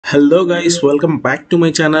Hello guys, welcome back to my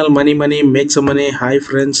channel money money make some money. Hi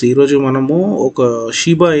friends, ఈరోజు మనము ఒక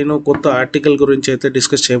Sheba ఇను కొత్త ఆర్టికల్ గురించి అయితే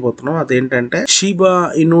డిస్కస్ చేయబోతున్నాం. అదేంటంటే షీబా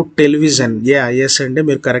ఇను టెలివిజన్. ఎస్ అండి,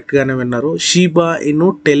 మీరు కరెక్ట్ గానే విన్నారు. షీబా ఇను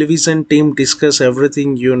television team discuss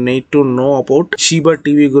everything you need to know about Sheba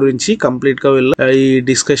TV గురించి కంప్లీట్ గా ఈ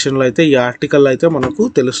డిస్కషన్ లో అయితే ఈ ఆర్టికల్ అయితే మనకు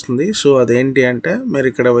తెలుస్తుంది. సో అదేంటి అంటే మీరు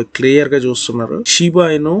ఇక్కడ క్లియర్ గా చూస్తున్నారు,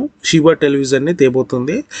 షీబా టెలివిజన్ ని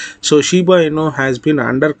తేబోతుంది. సో షీబా ఇను has been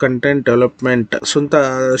under content development. సొంత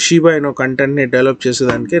షీబా ఇను కంటెంట్ ని డెవలప్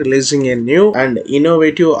చేసేదానికి releasing a new and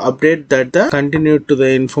innovative update that the continue to the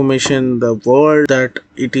information the world that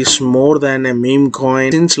it is more than a meme coin.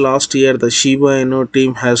 Since last year, the Shiba Inu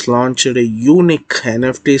team has launched a unique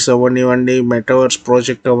NFTs avanivanడి, metaverse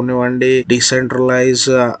project avanivanడి, decentralized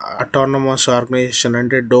autonomous organization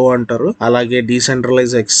అంటే do అంటారు, అలాగే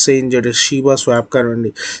decentralized exchange Sheba swap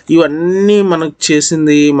కానివ్వండి. ఇవన్నీ మనకు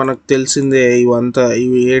చేసింది మనకు తెలిసిందే.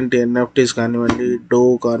 ఇవి ఏంటి, ఎన్ఎఫ్టీస్ కానివ్వండి, డో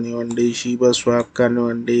కానివ్వండి, షీబా స్వాప్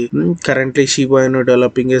కానివ్వండి. కరెంట్లీ షీబా ఇను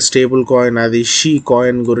డెవలపింగ్ ఏ స్టేబుల్ కాయిన్, అది షీ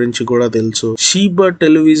కాయిన్ గురించి కూడా తెలుసు. Sheba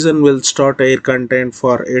Television will start air content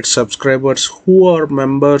for its subscribers who are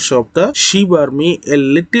members of the SHIBA army, a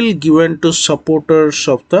little given to supporters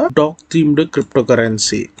of the dog themed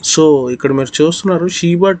cryptocurrency. So ఇక్కడ మీరు చూస్తున్నారు,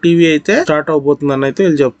 Sheba TV అయితే start అవబోతుందని అయితే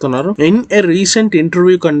వీళ్ళు చెప్తున్నారు. In a recent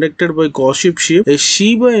interview conducted by Gossip Sheep, a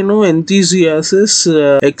Shiba Inu enthusiast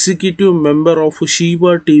executive member of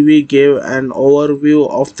Shiba TV gave an overview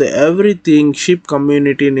of the everything Sheep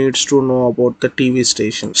community needs to know about the TV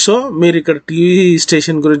station. So మీరు ఇక్కడ TV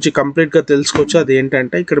station గురించి complete గా తెలుసుకోవచ్చు. అది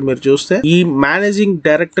ఏంటంటే ఇక్కడ మీరు చూస్తే ఈ మేనేజింగ్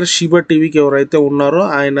డైరెక్టర్ షీబా టీవీకి ఎవరైతే ఉన్నారో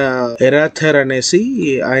ఆయన ఎరాథర్ అనేసి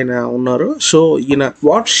ఆయన ఉన్నారు. సో ఈయన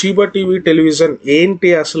వాట్ షీబా టీవీ టెలివిజన్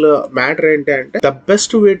ఏంటి, అసలు మ్యాటర్ ఏంటి అంటే the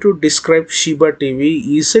best way to describe Sheba TV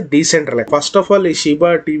is decentralise. First of all ఈ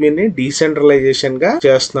షీబా టీవీని డీసెంట్రలైజేషన్ గా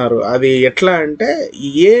చేస్తున్నారు. అది ఎట్లా అంటే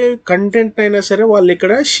ఏ కంటెంట్ అయినా సరే వాళ్ళు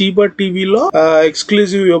ఇక్కడ షీబా టీవీలో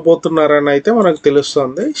ఎక్స్క్లూజివ్ ఇవ్వబోతున్నారని అయితే మనకు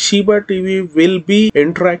తెలుస్తుంది. Sheba TV will be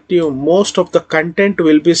interactive. Most of the content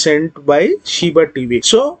will be sent by Shiba TV.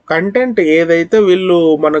 So content ఏదైతే వీళ్ళు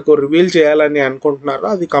మనకు రివీల్ చేయాలని అనుకుంటున్నారో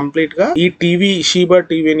అది కంప్లీట్ గా ఈ టీవీ షీబా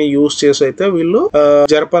టీవీని యూజ్ చేసి అయితే వీళ్ళు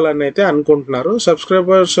జరపాలని అయితే అనుకుంటున్నారు.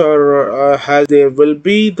 Subscribers will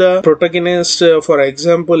be the protagonist. For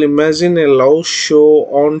example, imagine a love show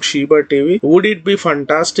on Shiba TV. Would it be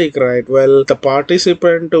fantastic, right? Well, the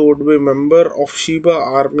participant would be member of Shiba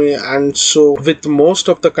army, and so with most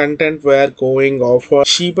of the content were going off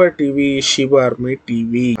Shiba TV, Shiba Army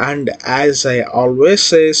TV. And as I always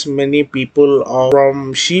says, many people are from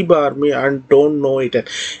Shiba Army and don't know it.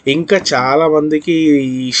 ఇంకా చాలా మందికి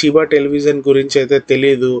Sheba television గురించి అయితే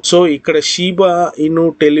తెలియదు. So ఇక్కడ Sheba ఇను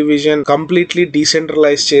television completely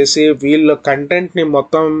decentralise చేసి వీళ్ళ కంటెంట్ ని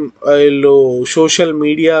మొత్తం వీళ్ళు సోషల్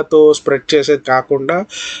మీడియాతో స్ప్రెడ్ చేసేది కాకుండా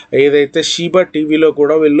ఏదైతే షీబా టీవీలో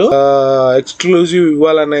కూడా వీళ్ళు ఎక్స్క్లూజివ్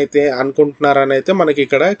ఇవ్వాలని అయితే అనుకుంటున్నారని అయితే మనకి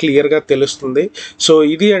ఇక్కడ క్లియర్ గా తెలుస్తుంది. సో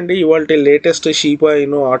ఇది అండి ఇవాళ లేటెస్ట్ షీబా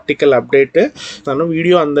ఇను ఆర్టికల్ అప్డేట్. నన్ను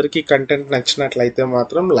వీడియో అందరికీ కంటెంట్ నచ్చినట్లయితే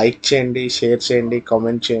మాత్రం లైక్ చేయండి, షేర్ చేయండి,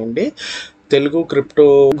 కామెంట్ చేయండి. తెలుగు క్రిప్టో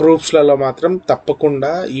గ్రూప్స్లలో మాత్రం తప్పకుండా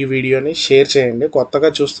ఈ వీడియోని షేర్ చేయండి. కొత్తగా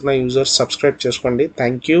చూస్తున్న యూజర్స్ సబ్స్క్రైబ్ చేసుకోండి.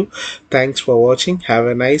 Thanks for watching. Have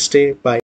a nice day. By.